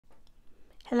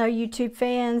Hello YouTube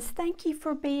fans, thank you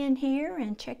for being here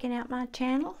and checking out my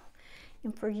channel.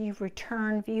 And for you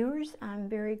return viewers, I'm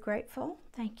very grateful.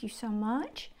 Thank you so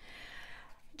much.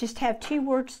 Just have two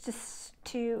words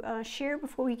to share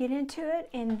before we get into it,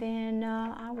 and then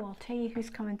I will tell you who's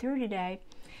coming through today.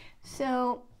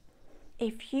 So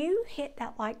if you hit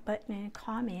that like button and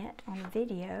comment on the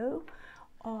video,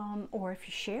 or if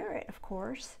you share it, of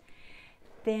course,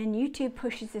 then YouTube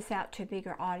pushes this out to a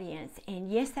bigger audience.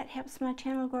 And yes, that helps my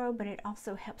channel grow, but it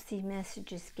also helps these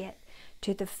messages get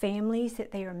to the families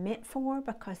that they are meant for,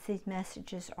 because these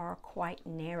messages are quite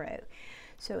narrow.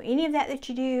 So any of that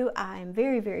you do, I'm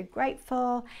very, very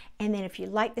grateful. And then if you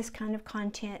like this kind of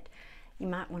content, you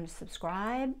might want to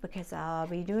subscribe, because I'll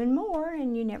be doing more,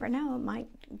 and you never know, it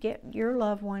might get your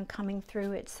loved one coming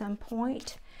through at some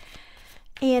point.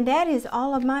 And that is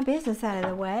all of my business out of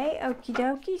the way. Okie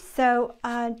dokie. So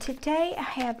today I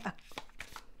have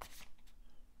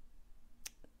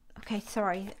okay,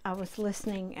 sorry, I was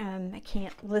listening. I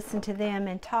can't listen to them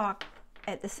and talk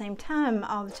at the same time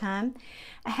all the time.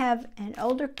 I have an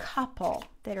older couple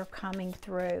that are coming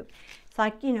through. It's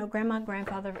like, you know, grandma,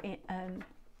 grandfather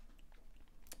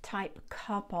type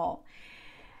couple.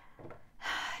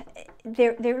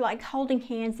 They're like holding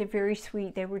hands. They're very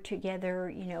sweet. They were together,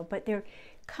 you know, but they're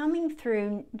coming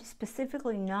through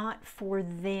specifically not for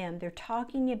them. They're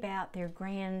talking about their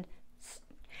I'm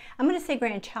going to say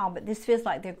grandchild, but this feels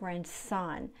like their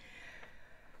grandson.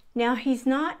 Now, he's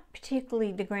not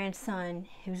particularly the grandson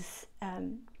who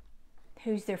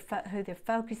they're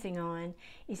focusing on.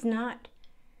 He's not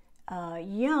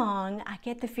young. I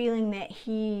get the feeling that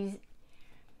he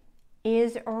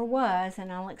is or was,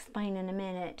 and I'll explain in a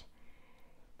minute,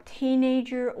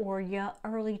 teenager or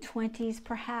early 20s,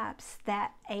 perhaps,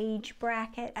 that age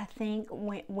bracket, I think,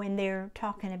 when they're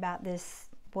talking about this,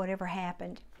 whatever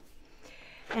happened.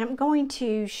 And I'm going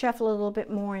to shuffle a little bit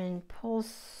more and pull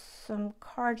some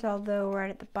cards, although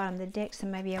right at the bottom of the deck, so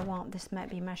maybe I won't. This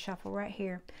might be my shuffle right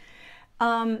here.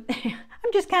 I'm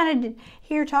just kind of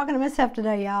here talking to myself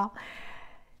today, y'all.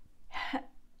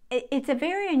 It's a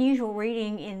very unusual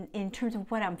reading in terms of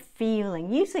what I'm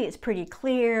feeling. Usually it's pretty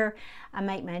clear. I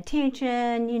make my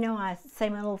intention, you know, I say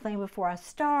my little thing before I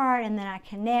start, and then I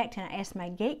connect and I ask my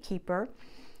gatekeeper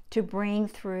to bring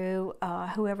through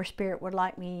whoever spirit would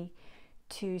like me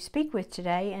to speak with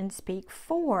today and speak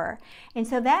for. And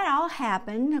so that all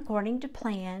happened according to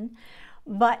plan.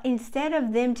 But instead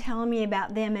of them telling me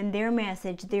about them and their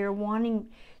message, they're wanting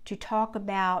to talk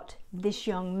about this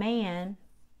young man,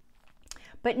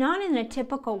 but not in a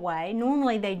typical way.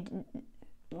 Normally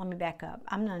let me back up.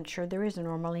 I'm not sure there is a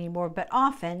normal anymore, but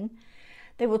often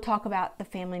they will talk about the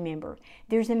family member.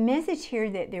 There's a message here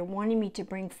that they're wanting me to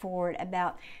bring forward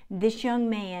about this young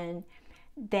man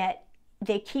that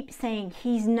they keep saying,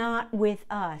 he's not with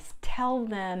us. Tell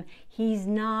them he's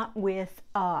not with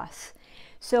us.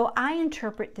 So I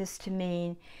interpret this to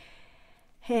mean,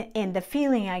 and the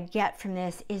feeling I get from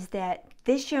this is that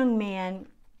this young man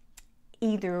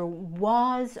either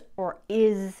was or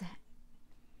is,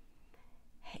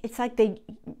 it's like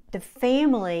the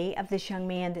family of this young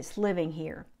man that's living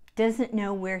here doesn't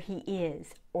know where he is,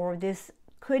 or this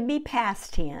could be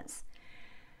past tense.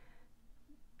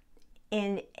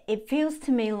 And it feels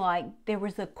to me like there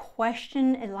was a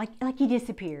question, like he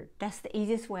disappeared. That's the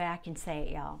easiest way I can say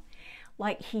it, y'all.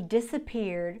 Like he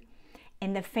disappeared,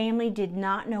 and the family did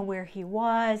not know where he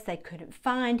was. They couldn't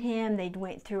find him. They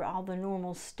went through all the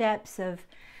normal steps of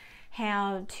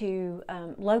how to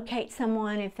locate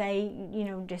someone if they, you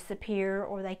know, disappear,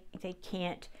 or they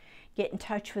can't get in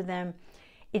touch with them.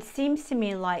 It seems to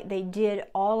me like they did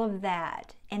all of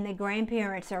that, and the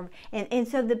grandparents are, and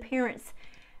so the parents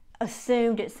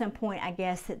assumed at some point, I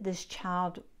guess, that this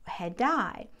child had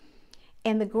died.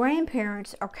 And the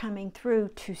grandparents are coming through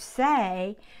to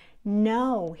say,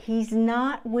 no, he's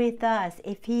not with us.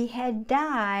 If he had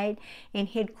died and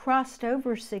had crossed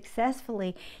over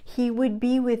successfully, he would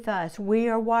be with us. We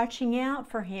are watching out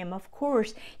for him. Of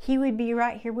course, he would be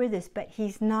right here with us, but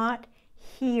he's not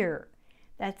here.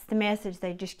 That's the message.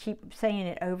 They just keep saying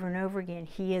it over and over again.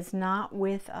 He is not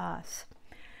with us.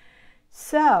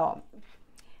 So,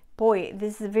 boy,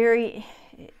 this is a very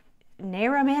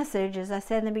narrow message, as I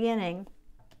said in the beginning,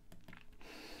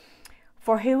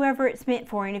 for whoever it's meant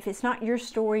for. And if it's not your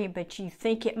story, but you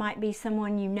think it might be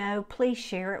someone you know, please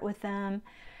share it with them.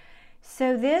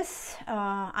 So this,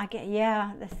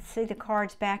 let's see the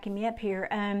cards backing me up here.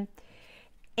 And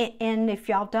if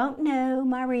y'all don't know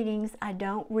my readings, I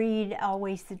don't read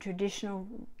always the traditional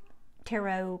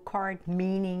tarot card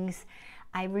meanings.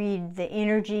 I read the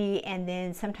energy, and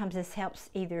then sometimes this helps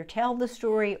either tell the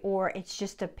story, or it's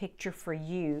just a picture for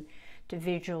you to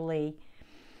visually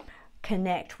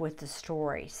connect with the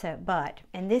story. So, but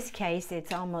in this case,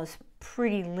 it's almost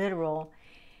pretty literal.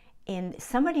 And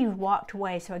somebody walked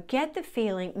away. So I get the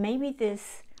feeling maybe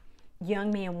this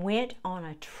young man went on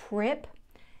a trip,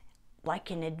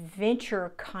 like an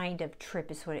adventure kind of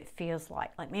trip is what it feels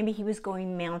like. Like maybe he was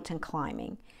going mountain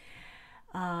climbing.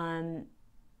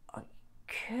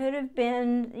 Could have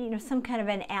been, you know, some kind of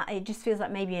it just feels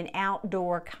like maybe an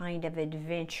outdoor kind of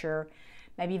adventure,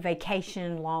 maybe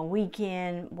vacation, long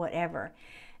weekend, whatever.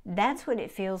 That's what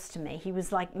it feels to me. He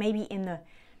was like maybe in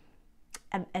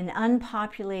an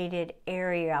unpopulated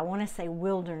area. I want to say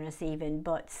wilderness even,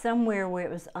 but somewhere where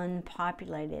it was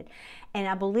unpopulated. And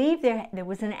I believe there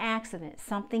was an accident.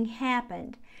 Something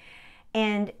happened.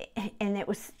 And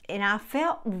I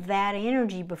felt that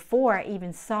energy before I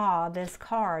even saw this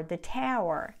card, the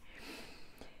Tower.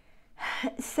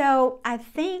 So I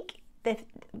think that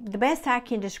the best I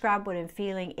can describe what I'm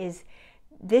feeling is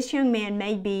this young man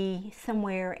may be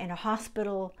somewhere in a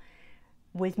hospital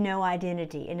with no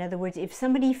identity. In other words, if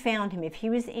somebody found him, if he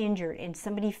was injured and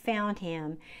somebody found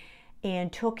him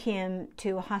and took him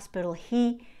to a hospital,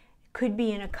 he could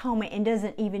be in a coma and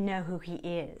doesn't even know who he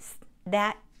is.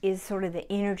 That is sort of the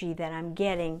energy that I'm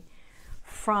getting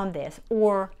from this.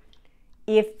 Or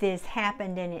if this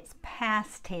happened in its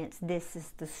past tense, this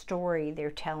is the story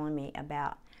they're telling me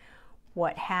about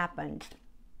what happened.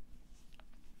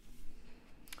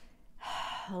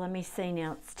 Let me see now,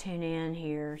 let's tune in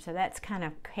here. So that's kind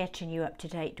of catching you up to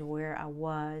date to where I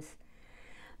was.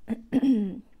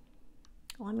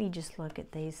 Let me just look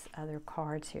at these other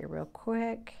cards here real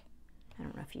quick. I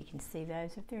don't know if you can see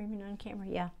those, if they're even on camera.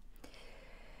 Yeah.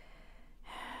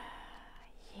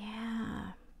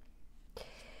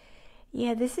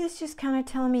 Yeah, this is just kind of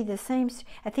telling me the same.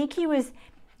 I think he was,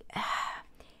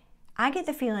 I get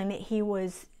the feeling that he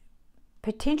was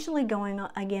potentially going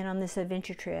again on this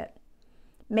adventure trip.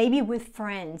 Maybe with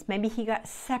friends. Maybe he got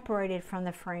separated from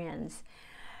the friends.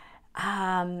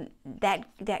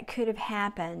 That could have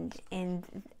happened. And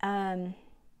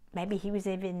maybe he was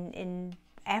even in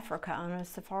Africa on a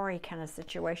safari kind of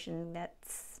situation.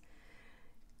 That's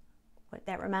what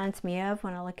that reminds me of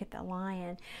when I look at the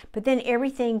lion. But then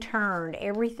everything turned.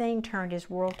 Everything turned. His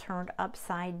world turned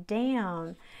upside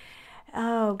down.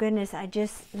 Oh, goodness.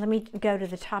 Let me go to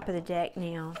the top of the deck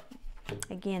now.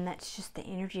 Again, that's just the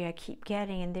energy I keep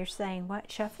getting. And they're saying,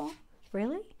 what, shuffle?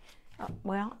 Really? Oh,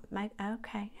 well,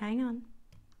 okay, hang on.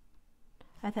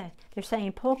 Okay, they're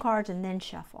saying pull cards and then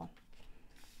shuffle.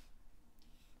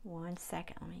 1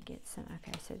 second, let me get some.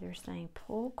 Okay, so they're saying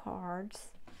pull cards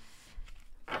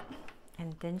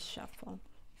and then shuffle.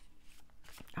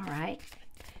 All right,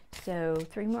 so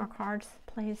 3 more cards,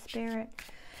 please, Spirit.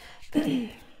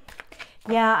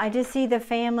 Yeah, I just see the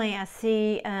family. I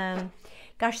see,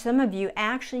 gosh, some of you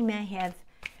actually may have,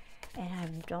 and I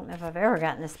don't know if I've ever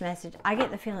gotten this message, I get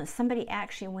the feeling somebody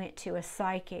actually went to a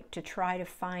psychic to try to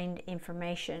find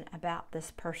information about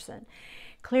this person.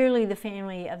 Clearly the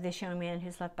family of this young man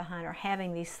who's left behind are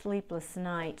having these sleepless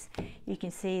nights. You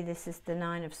can see this is the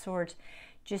 9 of Swords.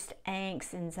 Just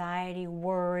angst, anxiety,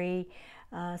 worry,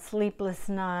 sleepless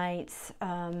nights,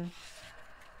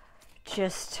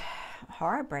 just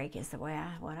heartbreak is the way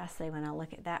what I say when I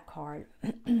look at that card.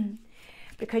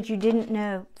 Because you didn't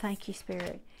know, thank you,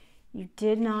 Spirit, you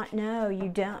did not know, you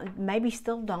don't, maybe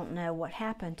still don't know what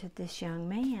happened to this young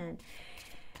man.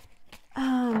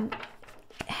 And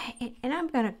I'm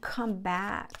going to come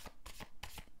back.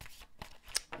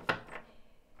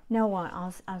 No,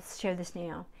 I'll share this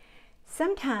now.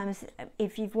 Sometimes,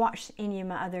 if you've watched any of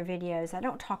my other videos, I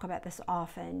don't talk about this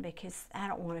often because I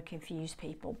don't want to confuse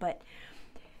people, but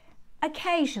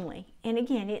occasionally, and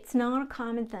again, it's not a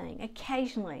common thing,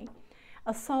 occasionally,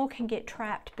 a soul can get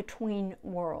trapped between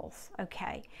worlds,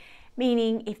 okay?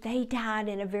 Meaning, if they died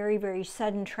in a very, very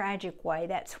sudden, tragic way,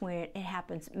 that's when it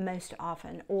happens most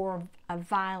often, or a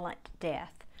violent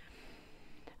death.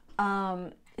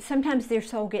 Sometimes their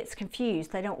soul gets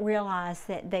confused. They don't realize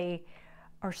that they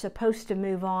are supposed to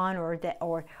move on, or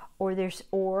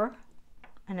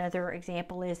another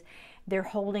example is they're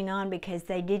holding on because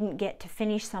they didn't get to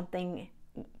finish something,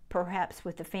 perhaps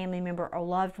with a family member or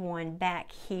loved one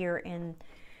back here in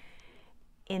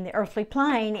the earthly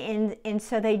plane, and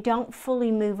so they don't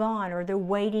fully move on, or they're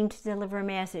waiting to deliver a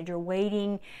message, or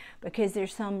waiting because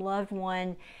there's some loved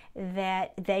one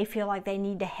that they feel like they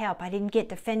need to help. I didn't get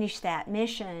to finish that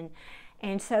mission,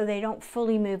 and so they don't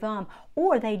fully move on,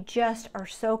 or they just are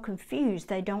so confused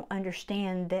they don't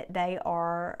understand that they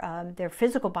are their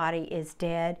physical body is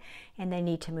dead and they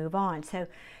need to move on. So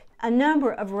a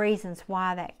number of reasons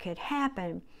why that could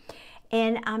happen.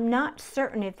 And I'm not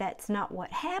certain if that's not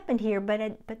what happened here,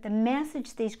 but the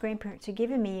message these grandparents are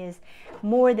giving me is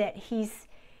more that he's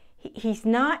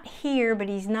not here, but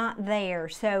he's not there.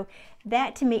 So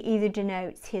that to me either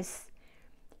denotes his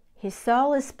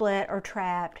soul is split or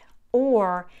trapped,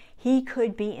 or he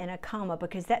could be in a coma,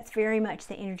 because that's very much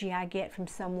the energy I get from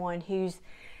someone whose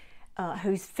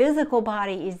physical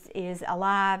body is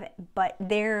alive, but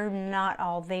they're not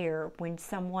all there. When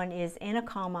someone is in a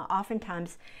coma,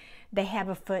 oftentimes they have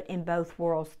a foot in both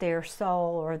worlds. Their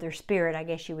soul, or their spirit, I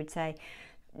guess you would say,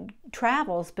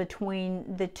 travels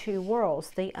between the two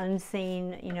worlds, the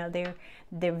unseen, you know, their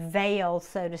veil,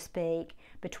 so to speak,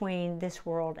 between this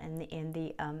world and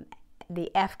the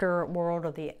after world,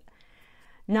 or the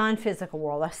non-physical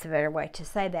world. That's the better way to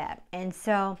say that. And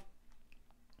so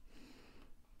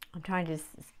I'm trying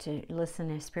to listen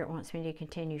if Spirit wants me to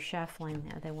continue shuffling.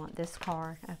 Now they want this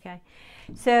card, okay?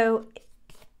 So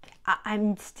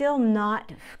I'm still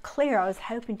not clear. I was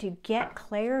hoping to get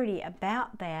clarity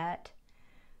about that.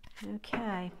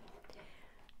 Okay,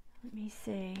 let me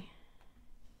see.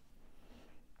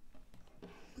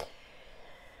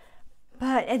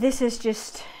 But this is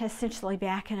just essentially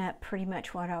backing up pretty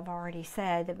much what I've already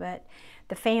said. But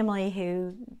the family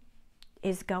who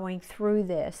is going through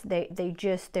this,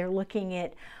 they're looking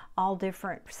at all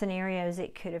different scenarios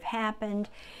it could have happened.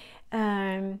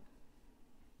 Okay,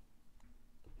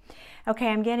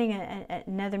 I'm getting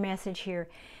another message here.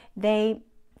 They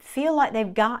feel like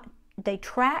they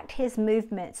tracked his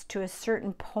movements to a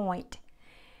certain point,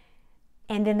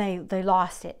 and then they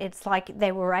lost it. It's like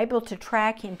they were able to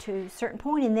track him to a certain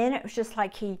point, and then it was just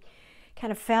like he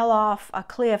kind of fell off a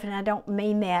cliff. And I don't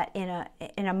mean that in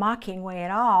a mocking way at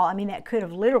all. I mean, that could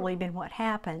have literally been what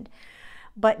happened.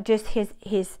 But just his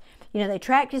you know, they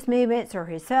tracked his movements, or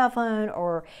his cell phone,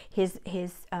 or his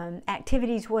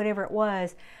activities, whatever it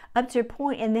was, up to a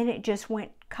point, and then it just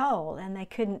went cold, and they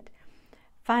couldn't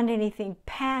find anything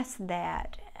past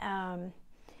that.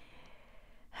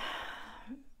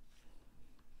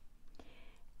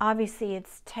 Obviously,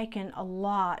 it's taken a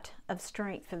lot of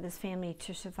strength for this family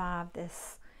to survive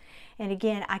this. And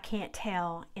again, I can't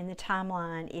tell in the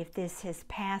timeline if this is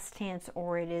past tense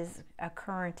or it is a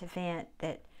current event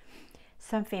that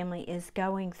some family is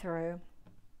going through.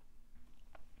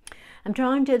 I'm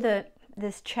drawn to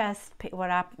this chest,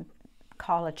 what I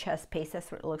call a chest piece.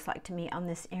 That's what it looks like to me on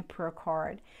this Emperor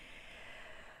card.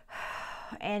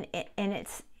 And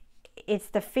it's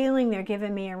the feeling they're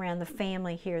giving me around the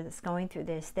family here that's going through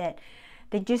this, that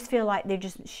they just feel like they're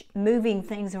just moving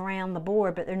things around the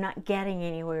board, but they're not getting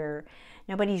anywhere.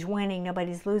 Nobody's winning,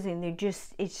 nobody's losing.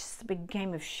 It's just a big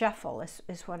game of shuffle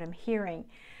is what I'm hearing.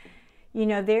 You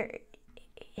know,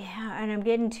 yeah, and I'm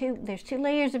getting there's two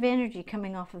layers of energy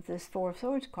coming off of this Four of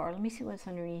Swords card. Let me see what's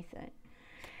underneath it.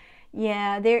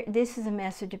 Yeah, this is a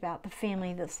message about the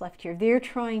family that's left here. They're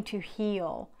trying to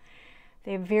heal.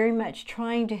 They're very much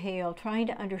trying to heal, trying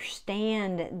to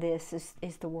understand this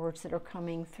is the words that are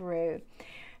coming through.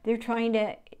 They're trying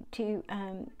to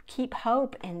keep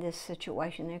hope in this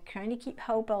situation. They're trying to keep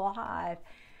hope alive.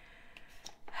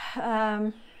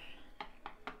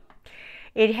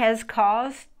 It has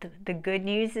caused, the good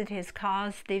news, it has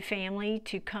caused the family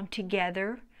to come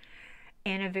together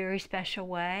in a very special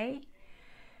way.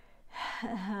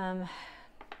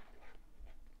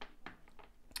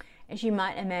 As you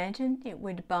might imagine, it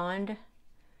would bond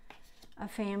a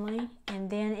family. And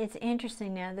then it's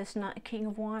interesting now, this King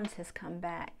of Wands has come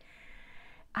back.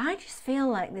 I just feel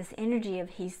like this energy of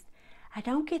I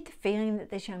don't get the feeling that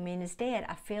this young man is dead.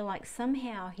 I feel like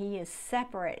somehow he is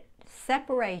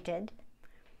separated,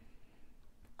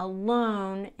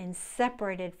 alone, and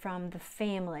separated from the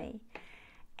family.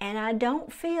 And I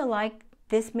don't feel like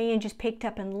this man just picked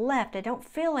up and left. I don't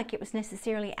feel like it was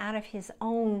necessarily out of his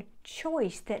own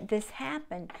choice that this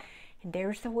happened. And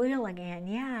there's the wheel again.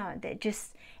 Yeah, that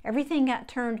just, everything got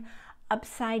turned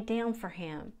upside down for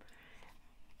him.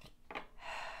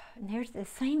 And there's the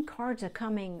same cards are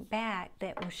coming back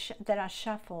that I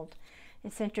shuffled.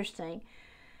 It's interesting.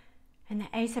 And the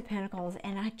Ace of Pentacles.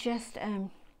 And I just,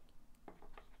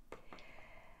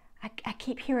 I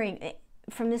keep hearing,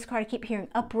 from this card, I keep hearing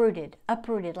uprooted,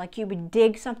 like you would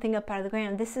dig something up out of the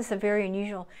ground. This is a very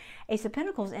unusual Ace of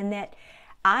Pentacles in that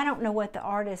I don't know what the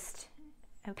artist,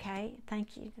 okay,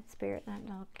 thank you, Spirit,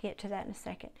 I'll get to that in a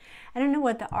second. I don't know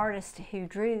what the artist who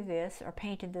drew this or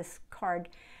painted this card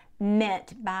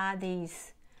meant by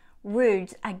these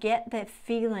roots. I get that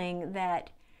feeling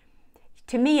that,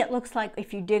 to me, it looks like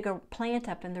if you dig a plant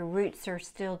up and the roots are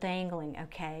still dangling,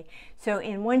 okay? So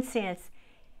in one sense,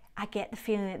 I get the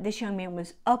feeling that this young man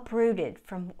was uprooted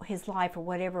from his life or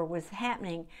whatever was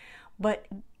happening, but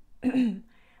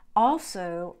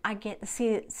also, I get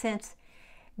the sense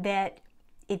that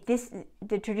if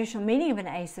the traditional meaning of an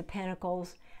Ace of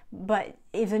Pentacles, but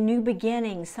is a new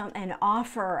beginning, an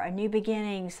offer, a new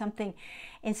beginning, something.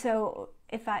 And so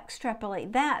if I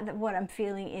extrapolate that what I'm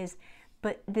feeling is,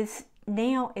 but this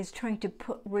now is trying to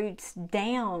put roots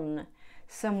down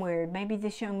somewhere. Maybe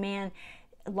this young man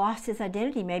lost his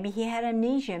identity. Maybe he had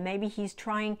amnesia. Maybe he's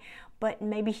trying, but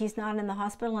maybe he's not in the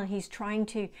hospital and he's trying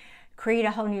to create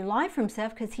a whole new life for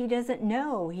himself because he doesn't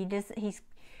know. He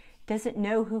doesn't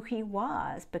know who he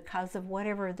was because of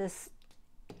whatever this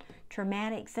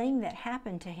traumatic thing that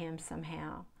happened to him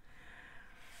somehow.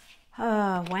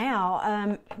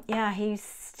 Wow. Yeah, he's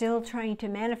still trying to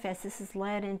manifest. This is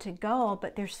led into gold,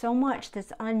 but there's so much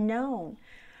that's unknown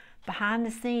behind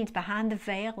the scenes, behind the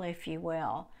veil, if you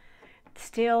will.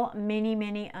 Still many,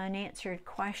 many unanswered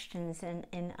questions and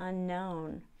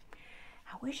unknown.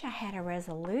 I wish I had a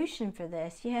resolution for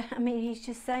this. Yeah, I mean, he's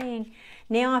just saying,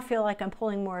 now I feel like I'm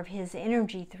pulling more of his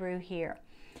energy through here.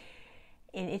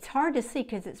 And it's hard to see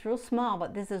because it's real small,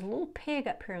 but there's this little pig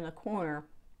up here in the corner,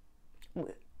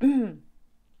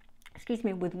 excuse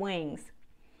me, with wings.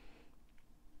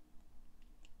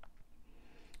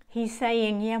 He's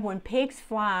saying, yeah, when pigs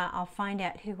fly, I'll find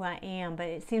out who I am. But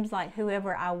it seems like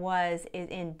whoever I was,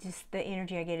 and just the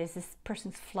energy I get is this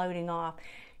person's floating off.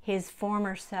 His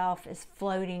former self is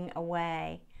floating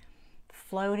away,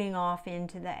 floating off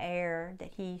into the air,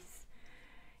 that he's,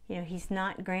 you know, he's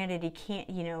not granted, he can't,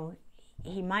 you know,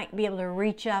 he might be able to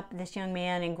reach up, this young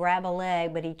man, and grab a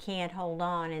leg, but he can't hold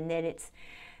on. And that it's,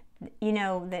 you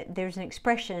know, that there's an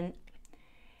expression,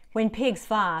 when pigs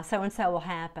fly, so-and-so will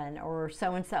happen, or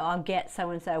so-and-so, I'll get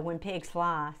so-and-so when pigs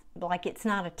fly. Like it's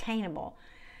not attainable.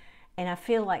 And I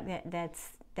feel like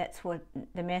that's what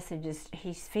the message is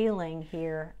he's feeling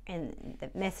here, and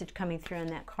the message coming through in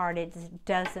that card, it just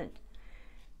doesn't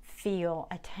feel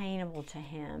attainable to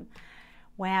him.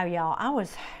 Wow, y'all,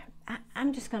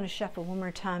 I'm just going to shuffle one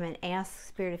more time and ask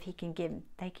Spirit if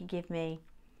they can give me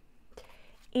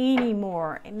any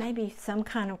more, maybe some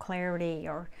kind of clarity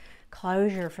or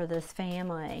closure for this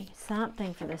family,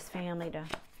 something for this family to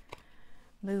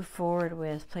move forward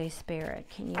with. Please, Spirit,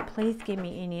 can you please give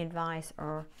me any advice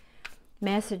or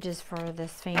messages for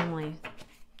this family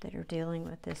that are dealing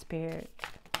with this, Spirit?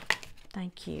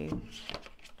 Thank you.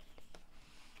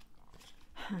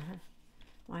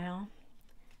 Well,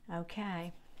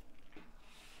 okay.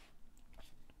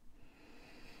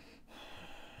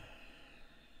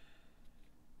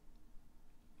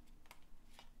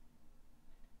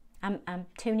 I'm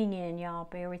tuning in, y'all.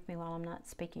 Bear with me while I'm not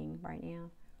speaking right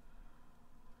now.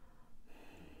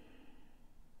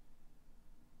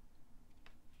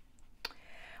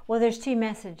 Well, there's two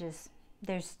messages.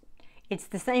 It's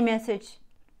the same message,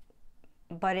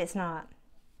 but it's not.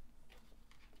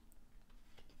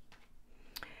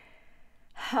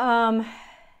 And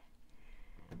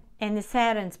it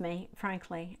saddens me,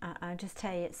 frankly. I just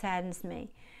tell you, it saddens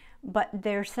me. But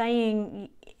they're saying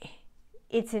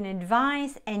it's an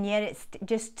advice, and yet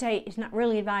it's not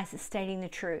really advice, it's stating the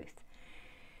truth.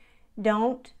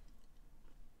 Don't,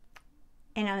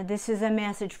 and this is a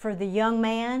message for the young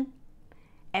man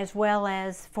as well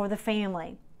as for the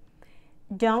family.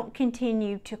 Don't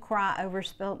continue to cry over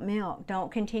spilt milk. Don't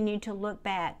continue to look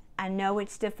back. I know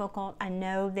it's difficult. I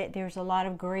know that there's a lot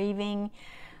of grieving,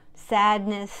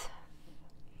 sadness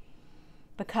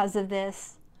because of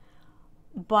this.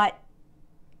 But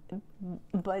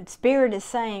Spirit is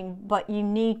saying, but you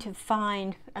need to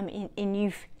find, I mean, and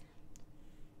you've,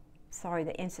 sorry,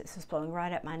 the incense is blowing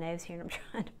right up my nose here, and I'm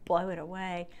trying to blow it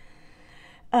away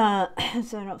so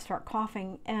I don't start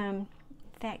coughing. In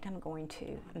fact, I'm going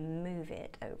to move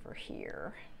it over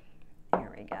here.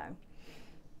 There we go.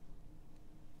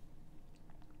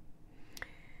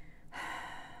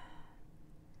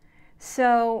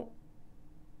 So,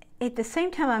 at the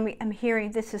same time, I'm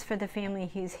hearing this is for the family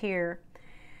who's here.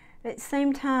 At the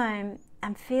same time,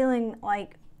 I'm feeling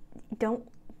like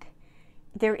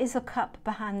there is a cup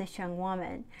behind this young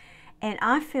woman. And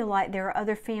I feel like there are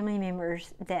other family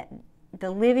members that the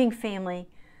living family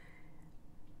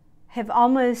have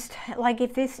almost, like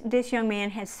if this young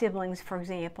man has siblings, for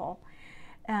example,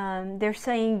 they're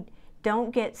saying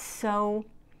don't get so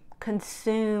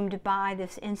consumed by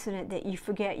this incident that you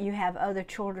forget you have other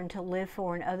children to live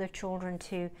for and other children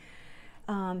to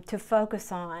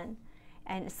focus on.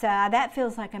 And so that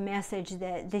feels like a message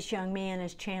that this young man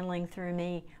is channeling through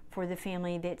me for the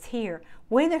family that's here.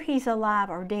 Whether he's alive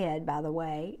or dead, by the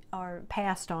way, or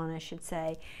passed on, I should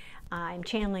say, I'm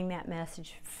channeling that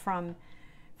message from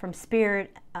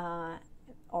Spirit,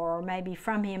 or maybe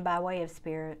from him by way of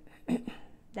Spirit.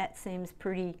 That seems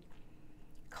pretty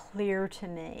clear to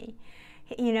me.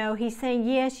 You know, he's saying,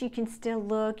 yes, you can still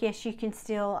look. Yes, you can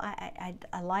still,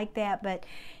 I like that. But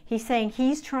he's saying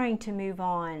he's trying to move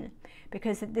on,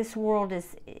 because this world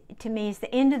is, to me, is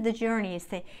the end of the journey. It's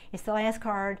the last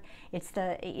card. It's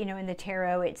the, you know, in the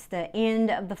tarot, it's the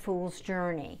end of the fool's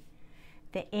journey.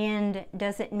 The end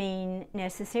doesn't mean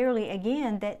necessarily,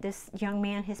 again, that this young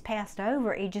man has passed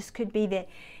over. It just could be that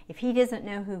if he doesn't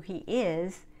know who he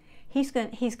is, he's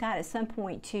got at some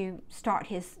point to start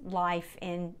his life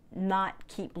and not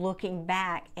keep looking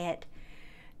back at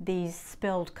these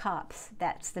spilled cups.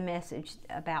 That's the message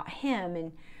about him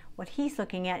and what he's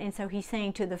looking at. And so he's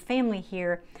saying to the family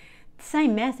here,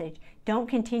 same message. Don't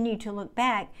continue to look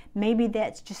back. Maybe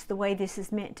that's just the way this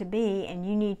is meant to be, and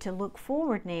you need to look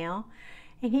forward now.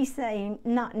 And he's saying,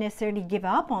 not necessarily give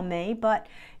up on me, but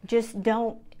just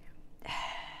don't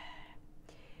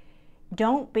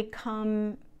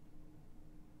become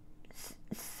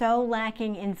so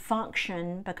lacking in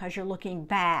function because you're looking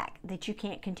back that you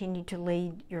can't continue to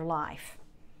lead your life.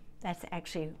 That's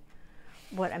actually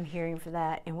what I'm hearing for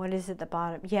that. And what is at the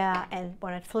bottom? Yeah, and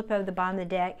when I flip over the bottom of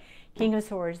the deck, King of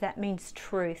Swords, that means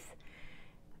truth.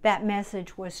 That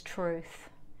message was truth.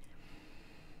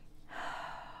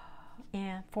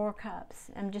 Yeah, 4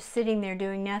 cups. I'm just sitting there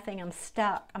doing nothing. I'm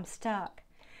stuck. I'm stuck.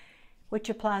 Which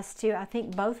applies to, I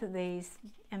think, both of these.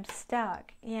 I'm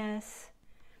stuck. Yes.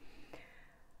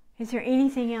 Is there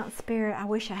anything else, Spirit? I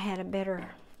wish I had a better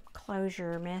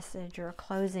closure message or a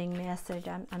closing message.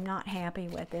 I'm not happy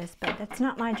with this, but that's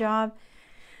not my job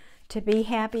to be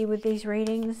happy with these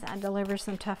readings. I deliver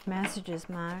some tough messages.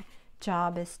 My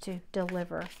job is to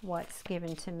deliver what's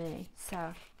given to me.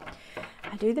 So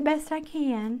I do the best I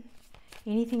can.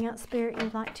 Anything else, Spirit,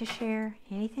 you'd like to share?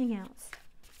 Anything else?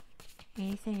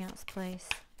 Anything else, please?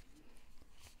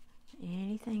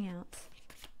 Anything else?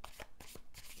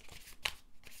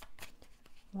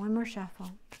 One more shuffle.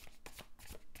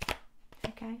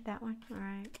 Okay, that one. All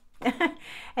right.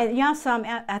 And y'all saw me.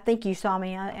 I think you saw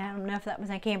me. I don't know if that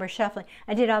was on camera shuffling.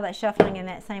 I did all that shuffling, and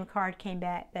that same card came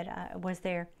back that was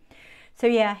there. So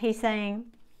yeah, he's saying,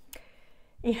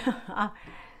 yeah,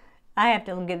 I have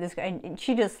to look at this. And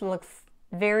she just looks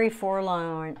very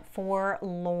forlorn.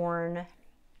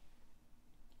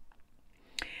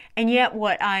 And yet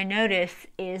what I notice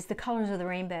is the colors of the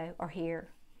rainbow are here.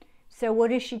 So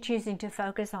what is she choosing to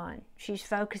focus on? She's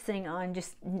focusing on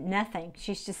just nothing.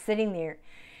 She's just sitting there.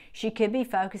 She could be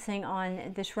focusing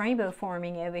on this rainbow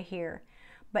forming over here,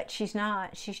 but she's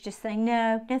not. She's just saying,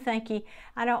 no, no thank you.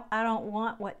 I don't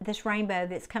want this rainbow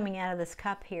that's coming out of this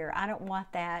cup here. I don't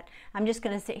want that. I'm just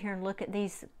going to sit here and look at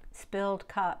these spilled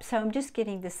cups. So I'm just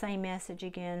getting the same message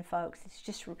again, folks. It's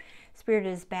just Spirit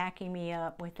is backing me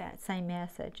up with that same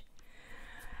message.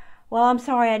 Well, I'm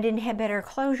sorry I didn't have better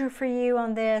closure for you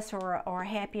on this, or a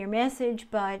happier message,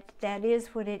 but that is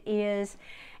what it is.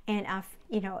 And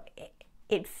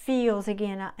it feels,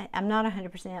 again, I'm not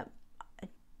 100%,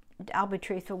 I'll be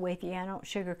truthful with you, I don't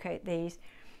sugarcoat these,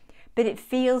 but it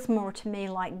feels more to me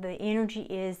like the energy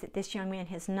is that this young man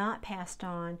has not passed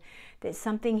on, that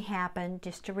something happened,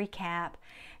 just to recap,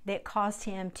 that caused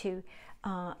him to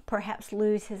perhaps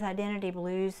lose his identity,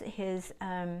 lose his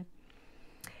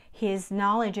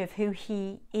knowledge of who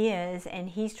he is, and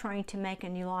he's trying to make a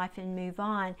new life and move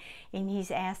on, and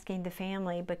he's asking the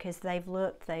family, because they've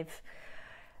looked,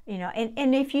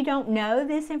 and if you don't know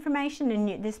this information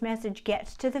and this message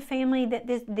gets to the family,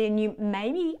 then you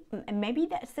maybe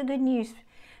that's the good news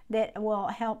that will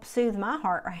help soothe my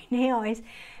heart right now, is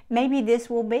maybe this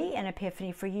will be an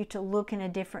epiphany for you to look in a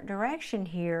different direction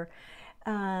here.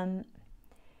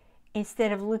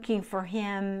 Instead of looking for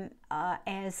him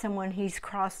as someone who's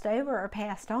crossed over or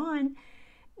passed on,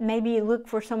 maybe you look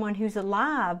for someone who's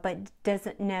alive but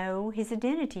doesn't know his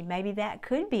identity. Maybe that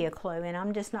could be a clue, and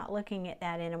I'm just not looking at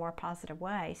that in a more positive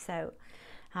way. So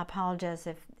I apologize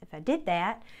if I did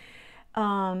that.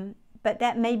 But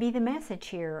that may be the message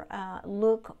here.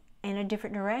 Look in a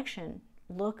different direction.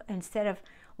 Look, instead of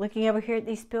looking over here at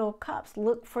these spilled cups,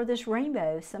 look for this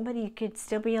rainbow. Somebody could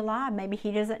still be alive. Maybe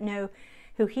he doesn't know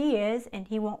who he is, and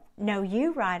he won't know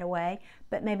you right away,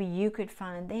 but maybe you could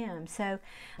find them. So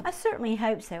I certainly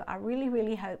hope so. I really,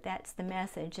 really hope that's the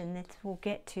message, and that we'll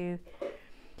get to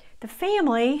the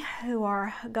family who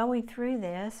are going through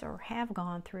this or have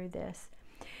gone through this.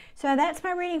 So that's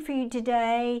my reading for you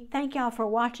today. Thank y'all for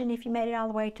watching. If you made it all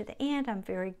the way to the end, I'm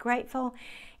very grateful.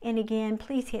 And again,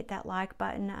 please hit that like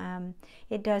button.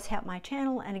 It does help my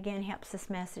channel, and again, helps this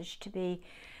message to be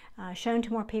shown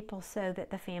to more people, so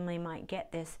that the family might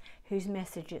get this, whose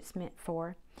message it's meant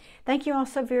for. Thank you all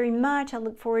so very much. I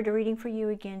look forward to reading for you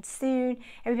again soon.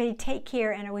 Everybody take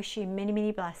care, and I wish you many,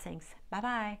 many blessings.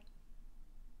 Bye-bye.